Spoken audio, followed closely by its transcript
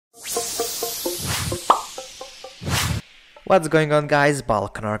What's going on, guys?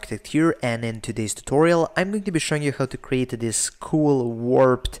 Balkan Architect here, and in today's tutorial I'm going to be showing you how to create this cool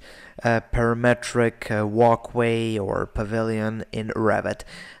warped parametric walkway or pavilion in Revit.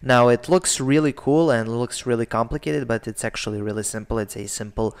 Now it looks really cool and looks really complicated, but it's actually really simple. It's a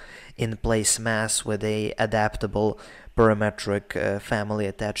simple in-place mass with a adaptable parametric family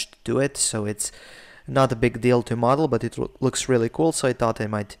attached to it, so it's not a big deal to model, but it looks really cool, so I thought I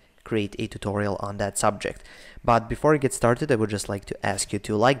might create a tutorial on that subject. But before I get started, I would just like to ask you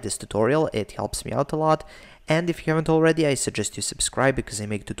to like this tutorial. It helps me out a lot, and if you haven't already, I suggest you subscribe because I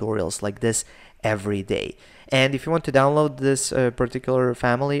make tutorials like this every day. And if you want to download this particular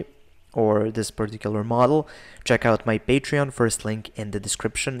family or this particular model, check out my Patreon, first link in the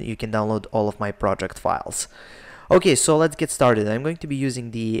description. You can download all of my project files. Okay, so let's get started. I'm going to be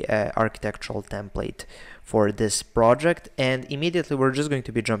using the architectural template for this project, and immediately we're just going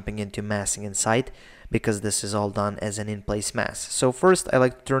to be jumping into massing inside because this is all done as an in-place mass. So first I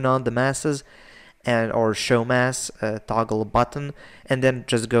like to turn on the masses or show mass toggle button, and then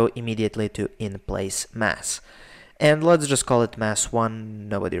just go immediately to in-place mass. And let's just call it mass 1,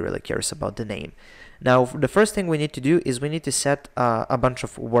 nobody really cares about the name. Now the first thing we need to do is we need to set a bunch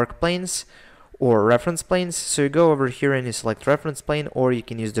of work planes or reference planes. So you go over here and you select reference plane, or you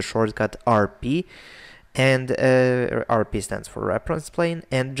can use the shortcut RP, and RP stands for reference plane,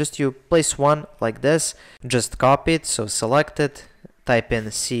 and just you place one like this, just copy it, so select it, type in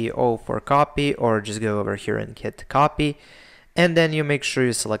CO for copy, or just go over here and hit copy, and then you make sure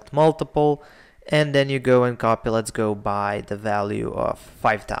you select multiple, and then you go and copy. Let's go by the value of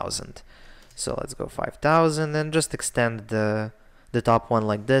 5,000. So let's go 5,000 and just extend the top one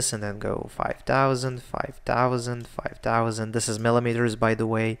like this, and then go 5,000, 5,000, 5,000. This is millimeters, by the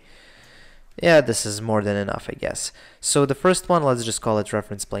way. Yeah, this is more than enough, I guess. So the first one, let's just call it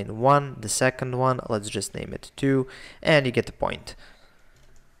reference plane 1. The second one, let's just name it 2, and you get the point.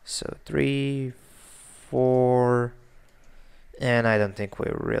 So 3, 4, and I don't think we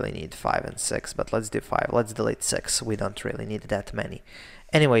really need 5 and 6, but let's do 5. Let's delete 6. We don't really need that many.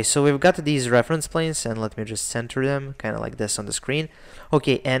 Anyway, so we've got these reference planes, and let me just center them kind of like this on the screen.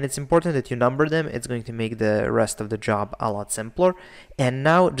 Okay, and it's important that you number them. It's going to make the rest of the job a lot simpler. And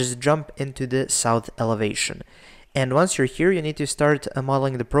now just jump into the south elevation. And once you're here, you need to start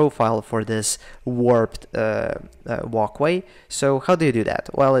modeling the profile for this warped walkway. So how do you do that?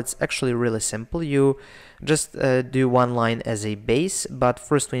 Well, it's actually really simple. You just do one line as a base, but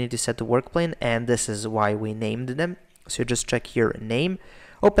first we need to set the work plane, and this is why we named them. So you just check here, name,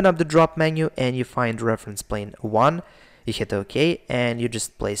 open up the drop menu, and you find reference plane 1. You hit OK, and you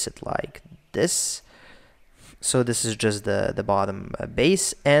just place it like this. So this is just the bottom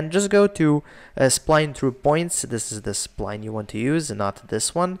base, and just go to spline through points. This is the spline you want to use, and not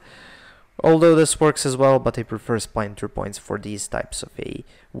this one. Although this works as well, but I prefer spline through points for these types of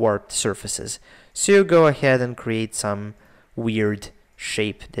warped surfaces. So you go ahead and create some weird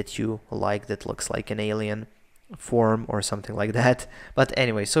shape that you like, that looks like an alien form or something like that. But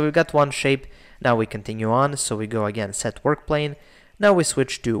anyway, so we've got one shape. Now we continue on. So we go again, set work plane. Now we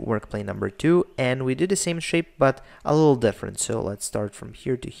switch to work plane number 2, and we do the same shape but a little different. So let's start from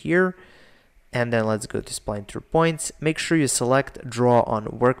here to here, and then let's go to spline through points. Make sure you select draw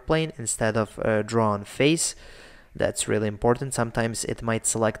on work plane instead of draw on face. That's really important. Sometimes it might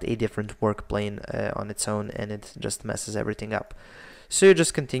select a different work plane on its own, and it just messes everything up. So you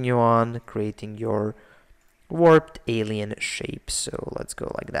just continue on creating your warped alien shape. So let's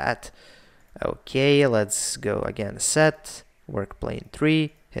go like that. Okay, let's go again, set work plane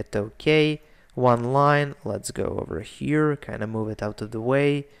 3, hit OK, one line. Let's go over here, kind of move it out of the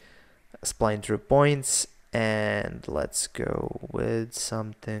way, spline through points, and let's go with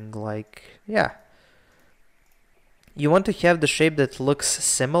something like, yeah, you want to have the shape that looks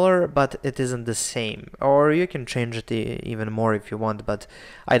similar but it isn't the same, or you can change it even more if you want, but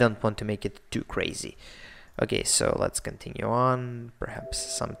I don't want to make it too crazy. Okay, so let's continue on, perhaps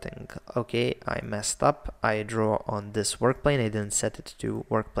something. Okay, I messed up. I draw on this work plane. I didn't set it to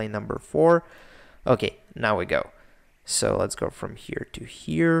work plane number 4. Okay, now we go. So let's go from here to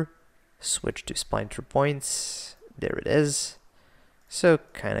here, switch to spline through points. There it is. So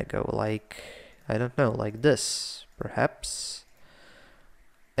kind of go like, I don't know, like this, perhaps.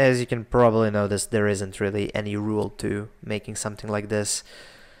 As you can probably notice, there isn't really any rule to making something like this.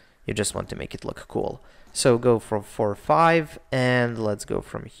 You just want to make it look cool. So go from 4, 5, and let's go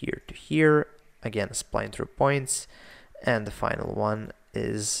from here to here. Again, spline through points, and the final one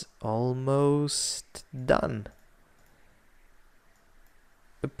is almost done.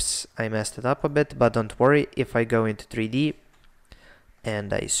 Oops, I messed it up a bit, but don't worry. If I go into 3D,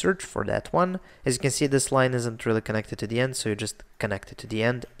 and I search for that one. As you can see, this line isn't really connected to the end, so you just connect it to the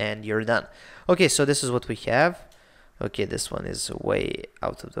end and you're done. Okay, so this is what we have. Okay, this one is way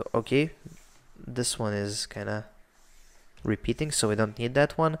out of the... Okay, this one is kind of repeating, so we don't need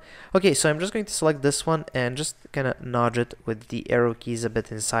that one. Okay, so I'm just going to select this one and just kind of nudge it with the arrow keys a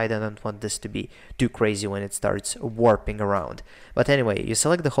bit inside. I don't want this to be too crazy when it starts warping around. But anyway, you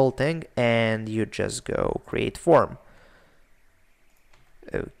select the whole thing and you just go create form.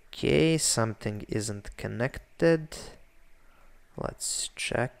 Okay, something isn't connected. Let's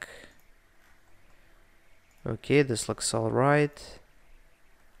check. Okay, this looks all right.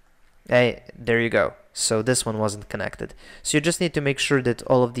 Hey, there you go. So this one wasn't connected. So you just need to make sure that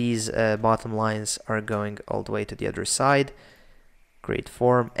all of these bottom lines are going all the way to the other side. Create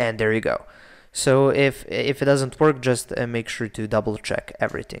form, and there you go. So if it doesn't work, just make sure to double check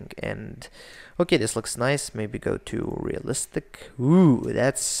everything. And okay, this looks nice. Maybe go to realistic. Ooh,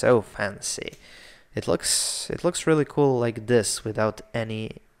 that's so fancy. It looks really cool like this without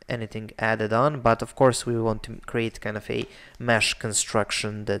anything added on, but of course we want to create kind of a mesh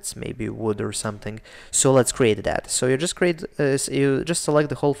construction that's maybe wood or something. So let's create that. So you just you just select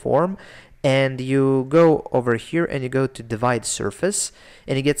the whole form and you go over here and you go to divide surface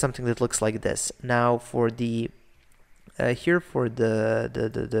and you get something that looks like this. Now for the here for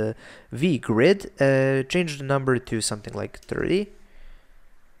the V grid, change the number to something like 30.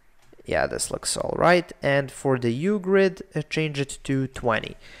 Yeah, this looks all right. And for the U grid, change it to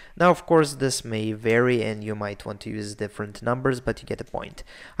 20. Now, of course, this may vary and you might want to use different numbers, but you get the point.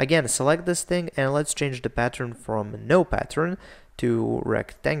 Again, select this thing and let's change the pattern from no pattern to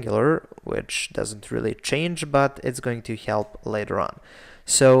rectangular, which doesn't really change, but it's going to help later on.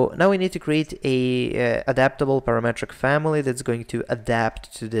 So now we need to create a adaptable parametric family that's going to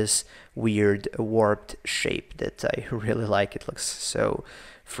adapt to this weird warped shape that I really like. It looks so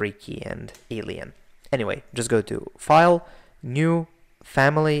freaky and alien. Anyway, just go to File, New,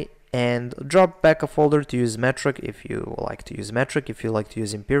 Family, and drop back a folder to use metric if you like to use metric. If you like to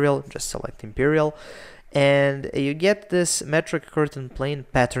use imperial, just select imperial. And you get this metric curtain plane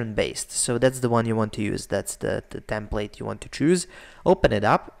pattern based. So that's the one you want to use. That's the template you want to choose. Open it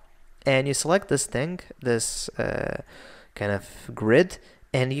up and you select this thing, this kind of grid,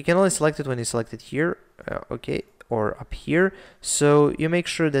 and you can only select it when you select it here, okay, or up here. So you make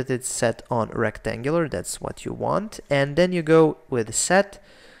sure that it's set on rectangular, that's what you want, and then you go with set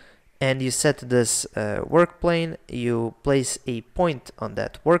and you set this work plane, you place a point on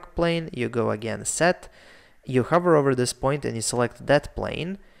that work plane, you go again set, you hover over this point and you select that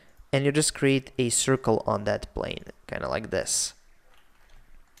plane and you just create a circle on that plane, kind of like this.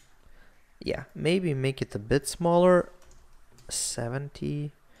 Yeah, maybe make it a bit smaller,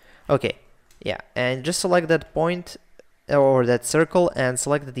 70. Okay, yeah, and just select that point or that circle and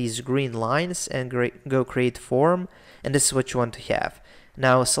select these green lines and go create form, and this is what you want to have.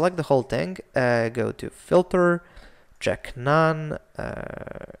 Now select the whole thing, go to filter, check none,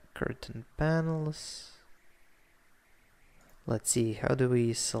 curtain panels. Let's see, how do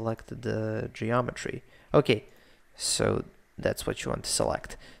we select the geometry? Okay, so that's what you want to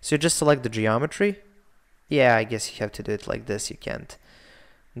select. So you just select the geometry. Yeah, I guess you have to do it like this. You can't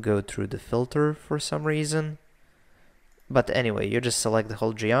go through the filter for some reason. But anyway, you just select the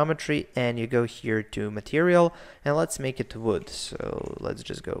whole geometry and you go here to material and let's make it wood. So let's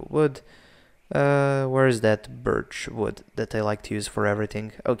just go wood. Where is that birch wood that I like to use for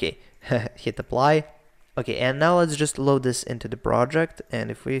everything? Okay, hit apply. Okay, and now let's just load this into the project,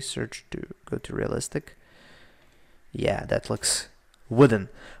 and if we search to go to realistic, yeah, that looks wooden.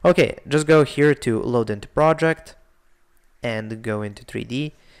 Okay, just go here to load into project and go into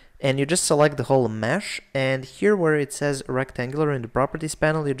 3D. And you just select the whole mesh, and here where it says rectangular in the properties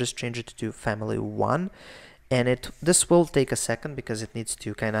panel, you just change it to family 1. And this will take a second because it needs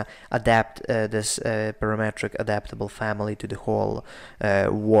to kind of adapt this parametric adaptable family to the whole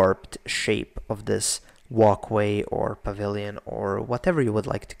warped shape of this walkway or pavilion or whatever you would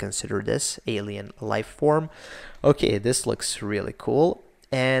like to consider this alien life form. Okay, this looks really cool.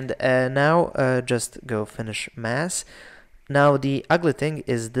 And now just go finish mass. Now the ugly thing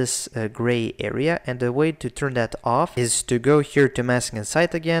is this gray area, and the way to turn that off is to go here to masking and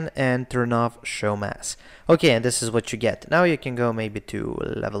site again and turn off show mass. Okay, and this is what you get. Now you can go maybe to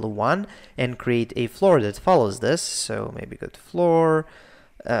level 1 and create a floor that follows this. So maybe go to floor,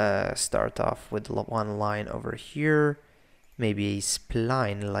 start off with one line over here, maybe a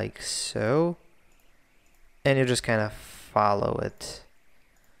spline like so, and you just kind of follow it.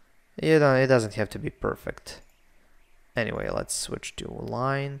 It doesn't have to be perfect. Anyway, let's switch to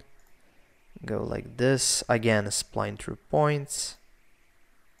line, go like this, again spline through points,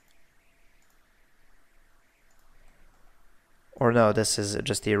 or no, this is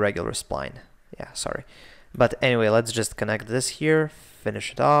just the irregular spline. Yeah, sorry. But anyway, let's just connect this here,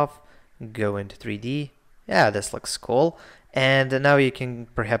 finish it off, go into 3D. Yeah, this looks cool. And now you can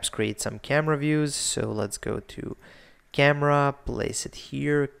perhaps create some camera views. So let's go to camera, place it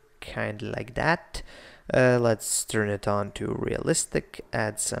here, kind of like that. Let's turn it on to realistic,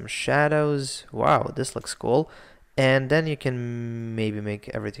 add some shadows. Wow, this looks cool. And then you can maybe make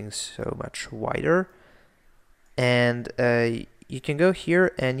everything so much wider. And you can go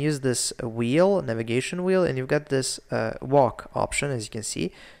here and use this wheel, navigation wheel, and you've got this walk option, as you can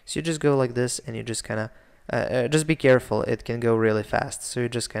see. So you just go like this, and you just kind of just be careful, it can go really fast. So you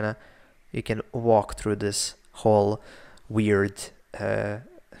just kind of, you can walk through this whole weird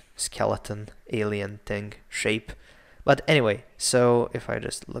skeleton alien thing shape. But anyway, so if I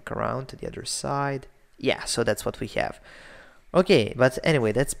just look around to the other side, yeah, so that's what we have. Okay, but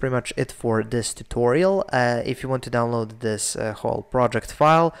anyway, that's pretty much it for this tutorial. If you want to download this whole project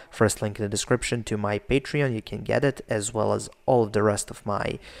file, first link in the description to my Patreon, you can get it, as well as all of the rest of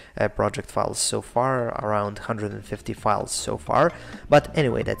my project files so far, around 150 files so far. But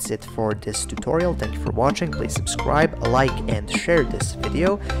anyway, that's it for this tutorial. Thank you for watching. Please subscribe, like, and share this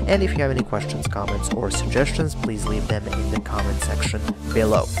video. And if you have any questions, comments, or suggestions, please leave them in the comment section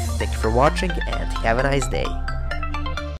below. Thank you for watching, and have a nice day.